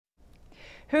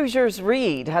Hoosiers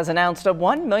Read has announced a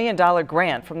 $1 million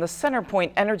grant from the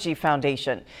Centerpoint Energy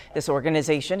Foundation. This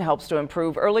organization helps to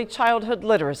improve early childhood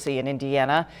literacy in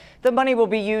Indiana. The money will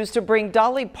be used to bring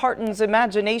Dolly Parton's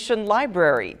Imagination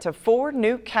Library to 4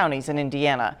 new counties in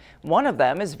Indiana. One of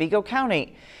them is Vigo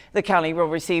County. The county will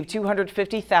receive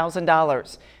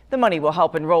 $250,000. The money will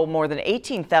help enroll more than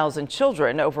 18,000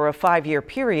 children over a 5-year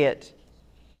period.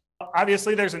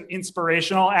 Obviously, there's an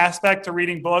inspirational aspect to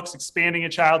reading books, expanding a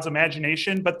child's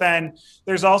imagination, but then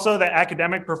there's also the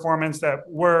academic performance that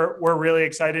we're really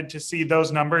excited to see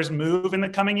those numbers move in the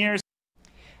coming years.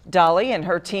 Dolly and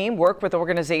her team work with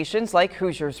organizations like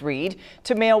Hoosiers Read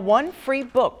to mail 1 free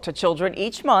book to children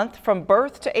each month from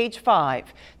birth to age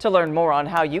 5. To learn more on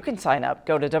how you can sign up,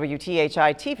 go to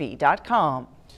WTHI-TV.com.